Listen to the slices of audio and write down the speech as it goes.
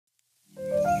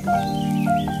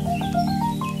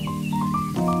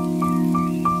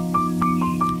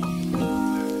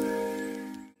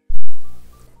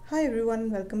Hi everyone,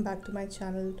 welcome back to my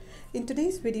channel. In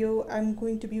today's video, I'm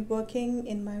going to be working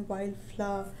in my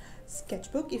wildflower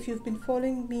sketchbook. If you've been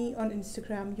following me on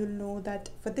Instagram, you'll know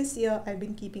that for this year I've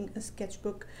been keeping a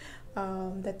sketchbook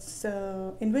that's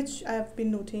in which I've been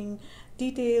noting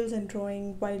details and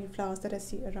drawing wildflowers that I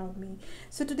see around me.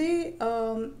 So today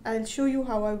I'll show you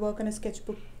how I work on a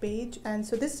sketchbook page. And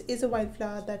so this is a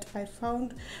wildflower that I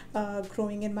found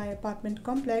growing in my apartment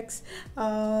complex.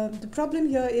 The problem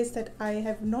here is that I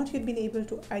have not yet been able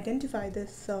to identify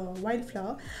this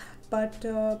wildflower, but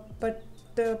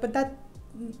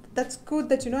that's good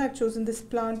that I've chosen this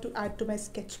plant to add to my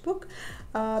sketchbook,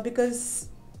 because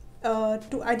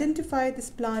to identify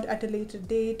this plant at a later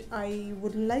date, I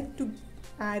would like to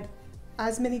add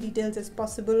as many details as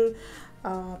possible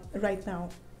right now.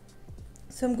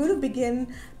 So I'm going to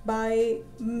begin by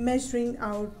measuring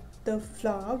out the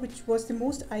flower, which was the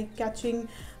most eye-catching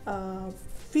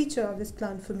feature of this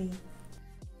plant for me.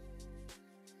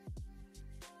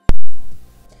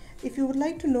 If you would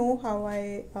like to know how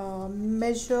I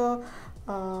measure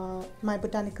my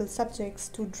botanical subjects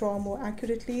to draw more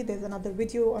accurately, there's another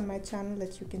video on my channel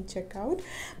that you can check out.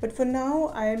 But for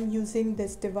now, I am using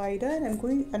this divider,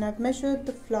 and I've measured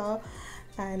the flower,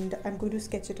 and I'm going to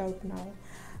sketch it out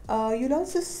now. You'll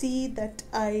also see that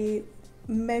I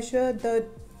measure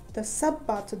the sub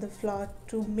parts of the flower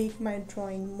to make my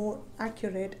drawing more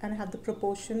accurate and have the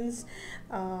proportions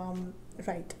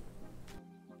right.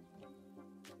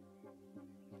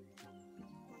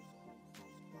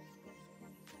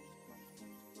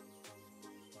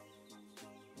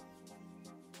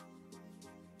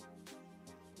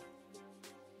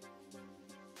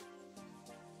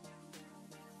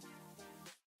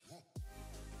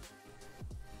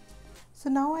 So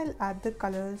now I'll add the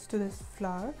colors to this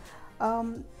flower.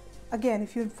 Again,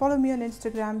 if you follow me on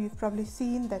Instagram, you've probably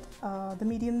seen that the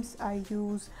mediums I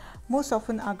use most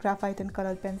often are graphite and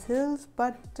colored pencils,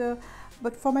 but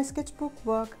for my sketchbook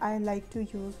work, I like to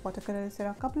use watercolors. There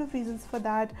are a couple of reasons for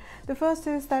that. The first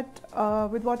is that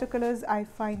with watercolors, I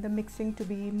find the mixing to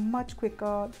be much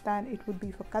quicker than it would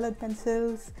be for colored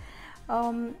pencils.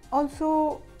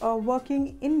 Also,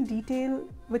 working in detail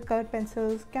with colored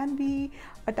pencils can be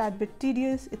a tad bit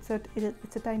tedious. It's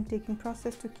a time-taking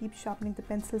process to keep sharpening the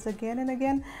pencils again and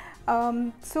again.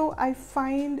 So I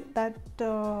find that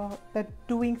that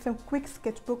doing some quick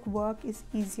sketchbook work is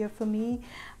easier for me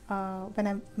when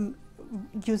I'm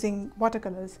using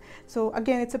watercolors. So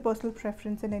again, it's a personal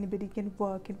preference, and anybody can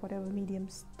work in whatever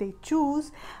mediums they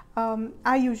choose.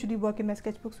 I usually work in my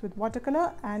sketchbooks with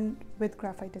watercolor and with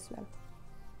graphite as well.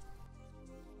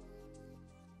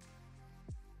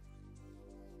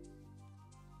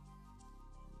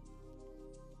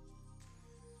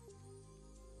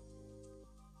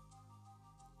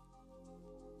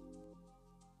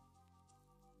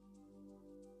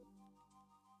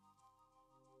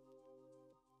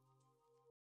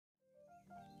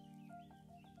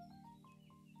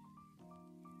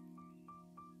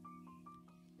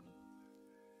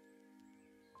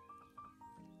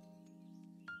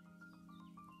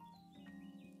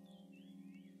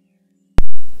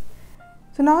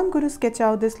 So now I'm going to sketch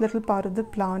out this little part of the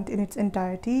plant in its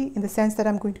entirety, in the sense that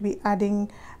I'm going to be adding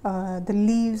the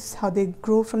leaves, how they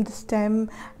grow from the stem,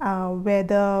 where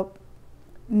the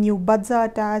new buds are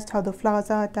attached, how the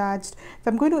flowers are attached. So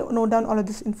I'm going to note down all of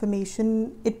this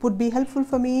information. It would be helpful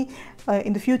for me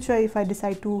in the future if I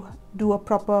decide to do a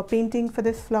proper painting for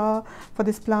this flower, for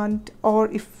this plant,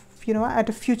 or if at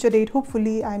a future date,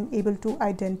 hopefully I'm able to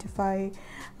identify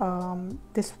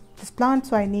this plant.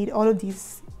 So I need all of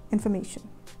these information.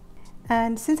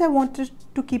 And since I wanted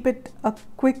to keep it a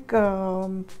quick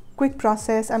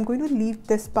process, I'm going to leave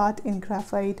this part in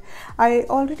graphite. I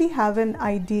already have an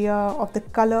idea of the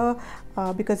color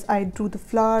because I drew the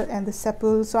flower and the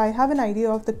sepals, so I have an idea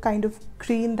of the kind of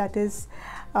green that is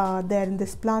there in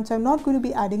this plant. So I'm not going to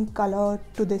be adding color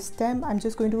to this stem. I'm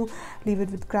just going to leave it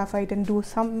with graphite and do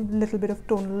some little bit of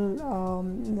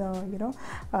tonal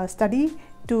study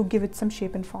to give it some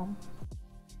shape and form.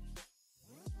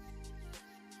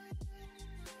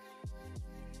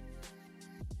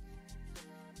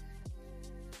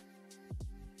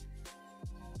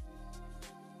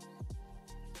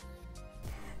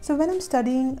 So when I'm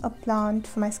studying a plant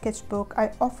for my sketchbook,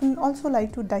 I often also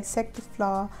like to dissect the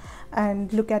flower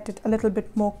and look at it a little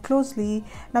bit more closely.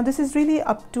 Now this is really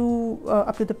up to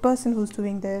the person who's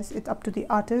doing this. It's up to the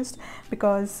artist,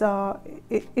 because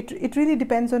it really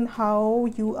depends on how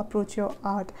you approach your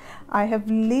art. I have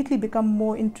lately become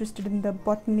more interested in the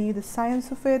botany, the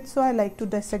science of it, so I like to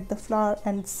dissect the flower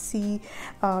and see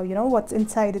what's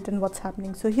inside it and what's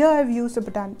happening. So here I've used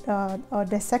a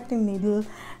dissecting needle,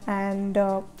 and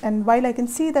while I can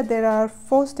see that there are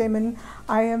 4 stamens,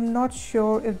 I am not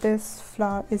sure if this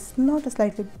flower is not a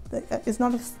slight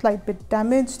bit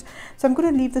damaged, so I'm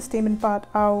going to leave the stamen part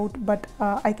out, but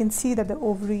I can see that the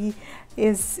ovary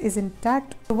is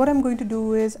intact. So what I'm going to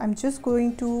do is I'm just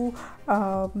going to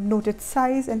note its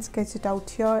size and sketch it out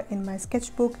here in my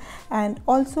sketchbook, and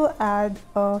also add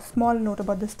a small note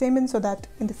about the stamen, so that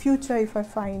in the future if I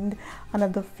find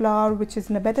another flower which is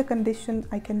in a better condition,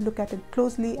 I can look at it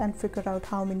closely and figure out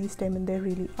how many stamens there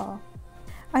really are.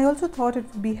 I also thought it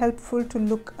would be helpful to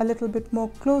look a little bit more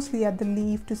closely at the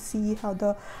leaf to see how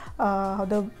the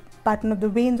pattern of the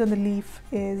veins on the leaf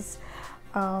is,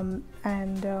 and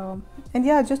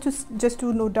yeah, just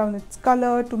to note down its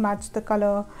color, to match the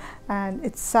color and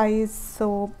its size.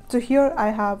 So here I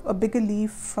have a bigger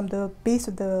leaf from the base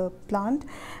of the plant,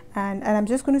 and I'm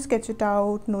just going to sketch it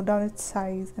out, note down its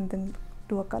size, and then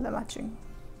do a color matching.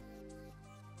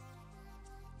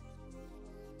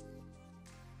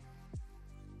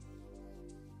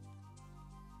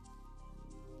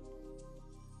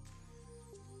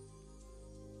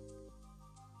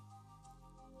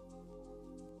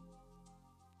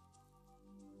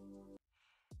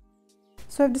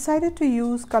 So I've decided to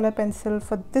use color pencil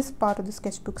for this part of the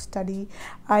sketchbook study.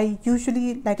 I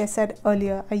usually, like I said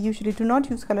earlier, I usually do not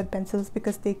use colored pencils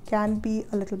because they can be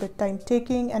a little bit time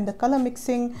taking, and the color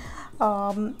mixing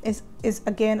is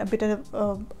again a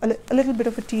little bit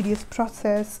of a tedious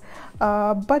process.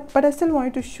 But I still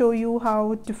wanted to show you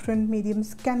how different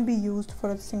mediums can be used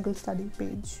for a single study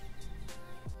page.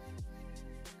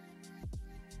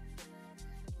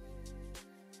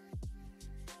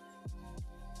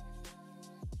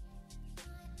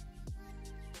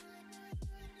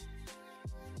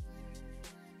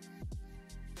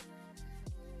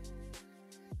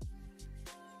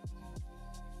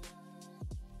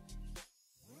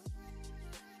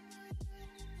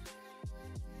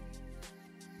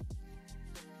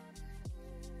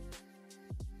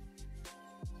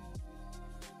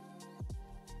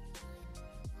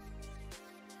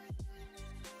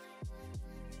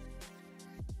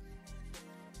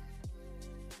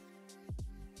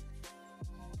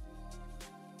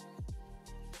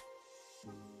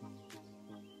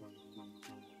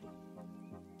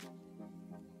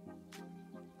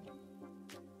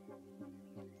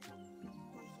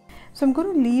 So I'm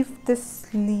going to leave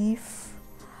this leaf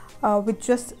with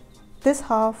just this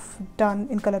half done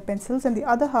in colored pencils, and the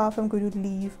other half I'm going to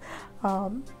leave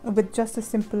with just a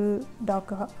simple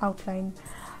darker outline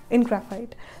in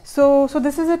graphite. So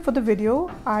this is it for the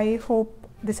video. I hope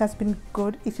this has been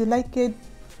good. If you like it,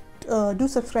 do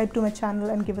subscribe to my channel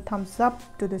and give a thumbs up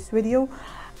to this video,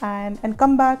 and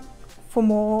come back for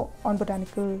more on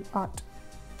botanical art.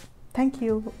 Thank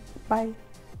you. Bye.